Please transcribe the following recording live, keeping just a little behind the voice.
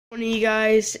Morning, you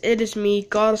guys, it is me,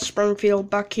 God of Springfield,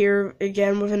 back here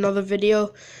again with another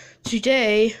video.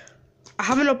 Today, I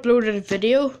haven't uploaded a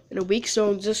video in a week, so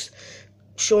I'm just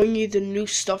showing you the new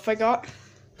stuff I got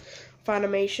for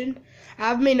animation. I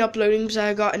haven't been uploading because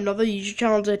I got another YouTube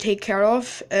channel to take care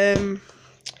of, a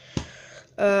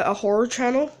horror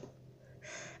channel,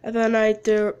 and then I had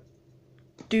to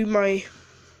do my,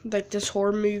 this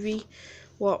horror movie,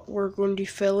 what we're going to be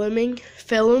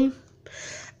film.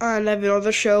 And I have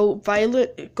another show,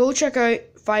 go check out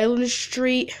Violent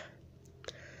Street.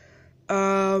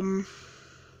 What's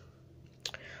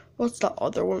that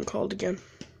other one called again?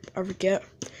 I forget.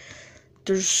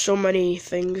 There's so many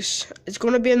things. It's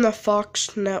gonna be in the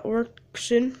Fox network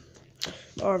soon.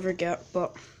 Oh, I forget,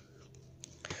 but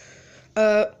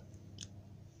where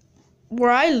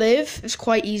I live, it's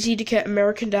quite easy to get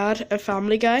American Dad and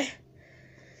Family Guy.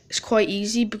 It's quite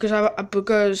easy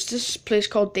because this place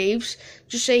called Dave's,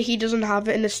 just say he doesn't have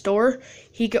it in the store,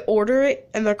 he could order it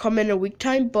and they'll come in a week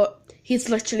time, but he's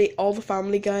literally all the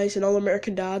Family Guys and all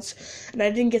American Dads, and I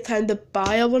didn't get time to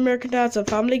buy all the American Dads and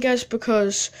Family Guys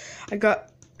because I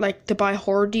got to buy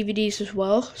horror DVDs as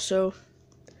well, so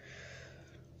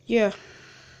yeah,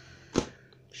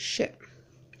 shit.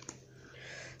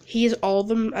 He has all of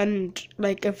them, and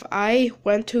if I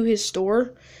went to his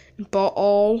store and bought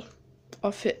all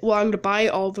of it, well, I'm gonna buy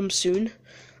all of them soon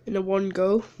in a one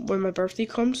go when my birthday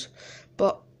comes,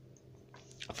 but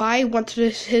if I went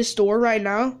to his store right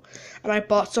now and I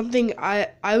bought something, I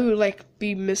would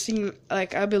be missing,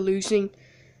 I'd be losing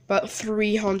about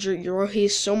 €300.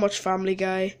 He's so much Family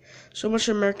Guy, so much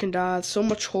American Dad, so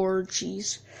much horror,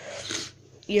 jeez.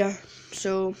 Yeah,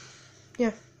 so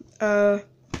yeah,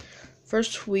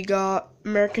 first we got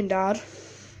American Dad.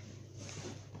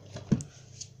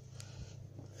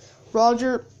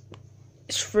 Roger,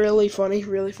 it's really funny,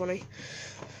 really funny.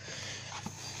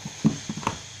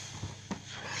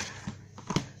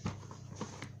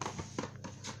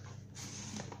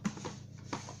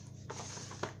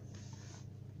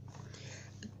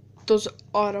 Does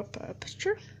auto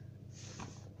picture.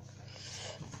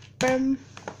 Bam,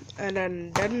 and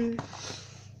then.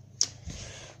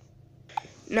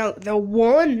 Now, the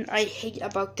one I hate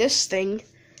about this thing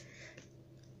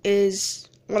is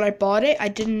when I bought it, I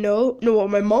didn't know. No,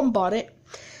 my mom bought it,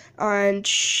 and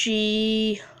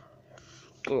this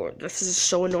is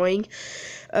so annoying.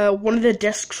 One of the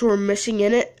discs were missing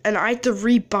in it, and I had to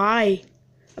rebuy.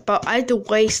 I had to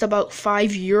waste about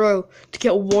 €5 to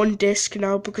get one disc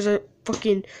now because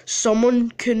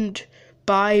someone couldn't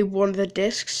buy one of the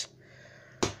discs.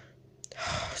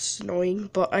 It's annoying,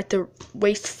 but I had to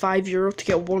waste €5 to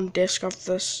get one disc of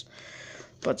this.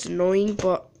 But it's annoying,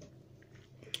 but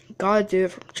gotta do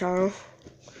it for the channel.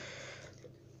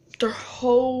 There's a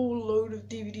whole load of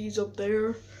DVDs up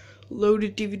there.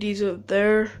 Loaded DVDs up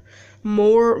there.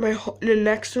 The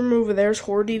next room over there is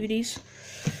horror DVDs.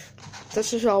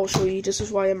 This is what I'll show you. This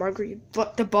is why I'm angry.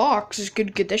 But the box is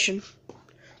good condition.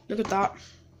 Look at that.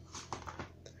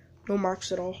 No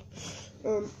marks at all.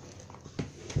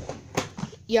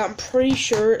 Yeah, I'm pretty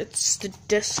sure it's the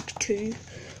disc 2.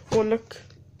 Oh, look.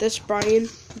 This Brian,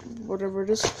 whatever it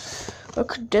is.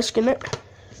 Look, disc in it.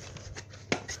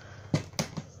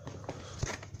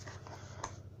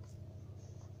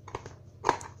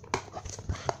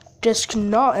 Disc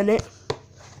not in it.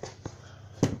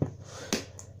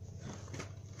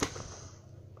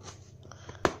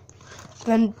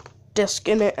 Then disc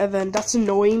in it, and then that's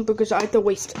annoying because I had to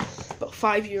waste about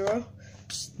 €5.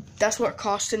 That's what it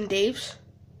cost in Dave's,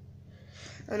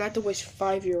 and I had to waste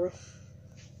 €5.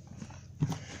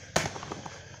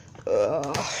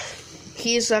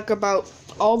 He's about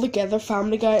all together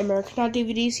Family Guy, American Dad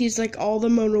DVDs. He's all of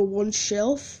them on a one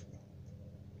shelf.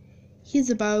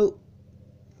 He's about,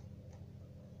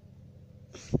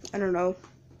 I don't know,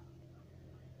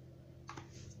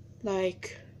 I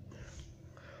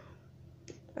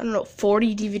don't know,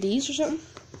 40 DVDs or something.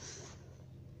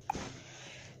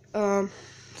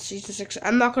 Season 6.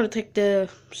 I'm not gonna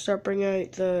start bringing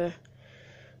out the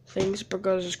things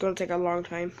because it's gonna take a long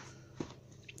time.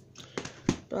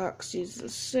 Back season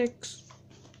 6.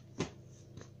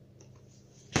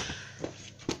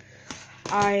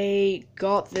 I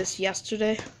got this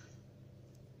yesterday.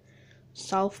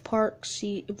 South Park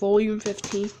Volume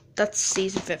 15. That's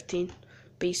season 15,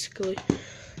 basically.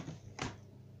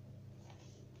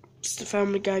 It's the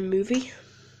Family Guy movie.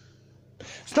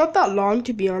 It's not that long,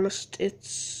 to be honest.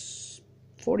 It's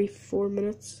 44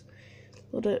 minutes.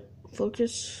 Let it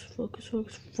focus.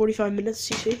 45 minutes,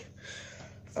 you see.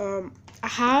 I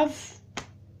have,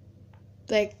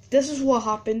 this is what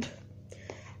happened.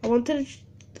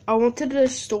 I went to the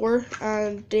store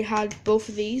and they had both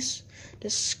of these,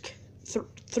 disc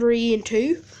 3 and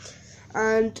 2,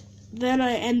 and then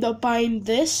I end up buying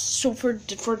this. So for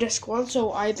disc 1,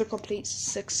 so I either complete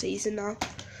 6th season now.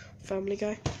 Family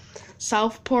Guy,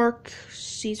 South Park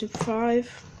season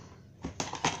 5,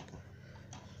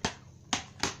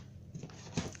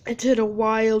 Into the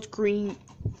Wild Green.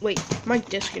 Wait, my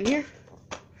disc in here?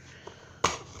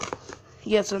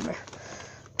 Yeah, it's in there.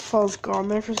 Fall's gone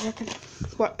there for a second.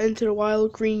 What, Into the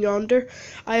Wild Green Yonder.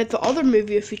 I had the other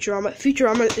movie of Futurama.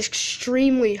 Futurama is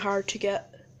extremely hard to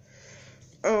get.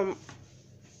 But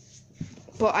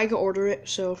I could order it,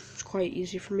 so it's quite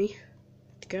easy for me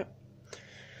to get.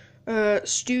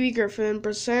 Stewie Griffin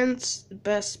presents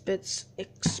Best Bits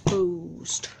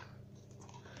Exposed.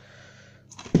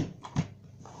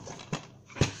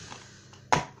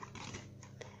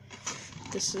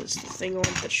 This is the thing I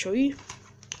wanted to show you.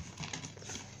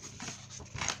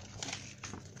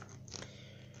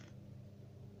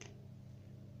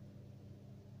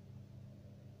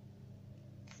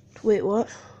 Wait, what?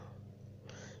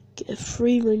 Get a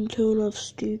free ringtone of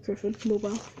Stewie Griffin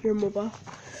mobile. Your mobile.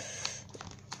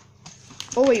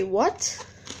 Oh wait, what?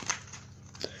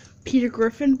 Peter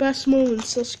Griffin best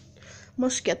moments.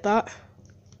 Must get that.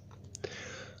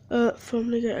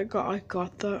 Family Guy. I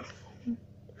got that.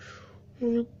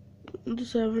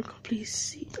 1-7 complete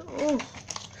seat. Oh,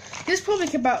 this probably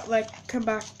came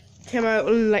out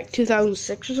in like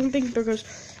 2006 or something, because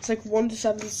it's like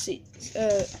 1-7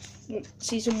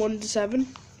 season 1-7.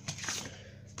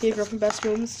 Peter Griffin best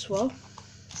moments as well.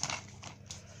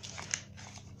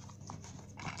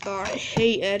 Oh, I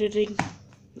hate editing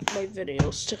my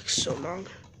videos. It takes so long.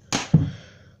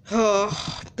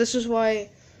 Oh, this is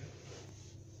why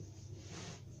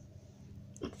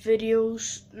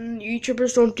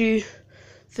YouTubers don't do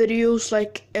videos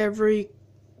like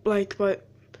about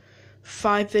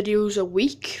 5 videos a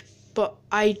week, but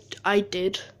I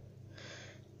did.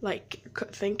 Like, I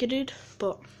think I did,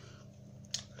 but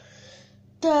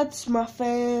that's my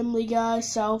Family Guy,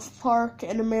 South Park,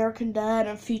 and American Dad,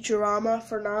 and Futurama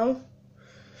for now.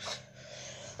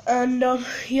 And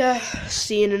yeah,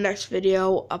 see you in the next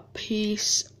video. A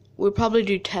peace. We'll probably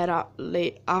do Ted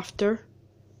late after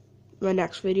my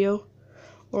next video,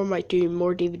 or might do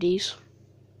more DVDs.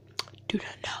 Do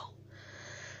not know.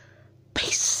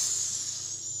 Peace.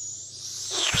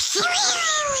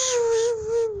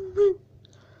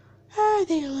 Hi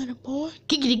there, little boy.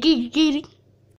 Giggity, giggity, giggity.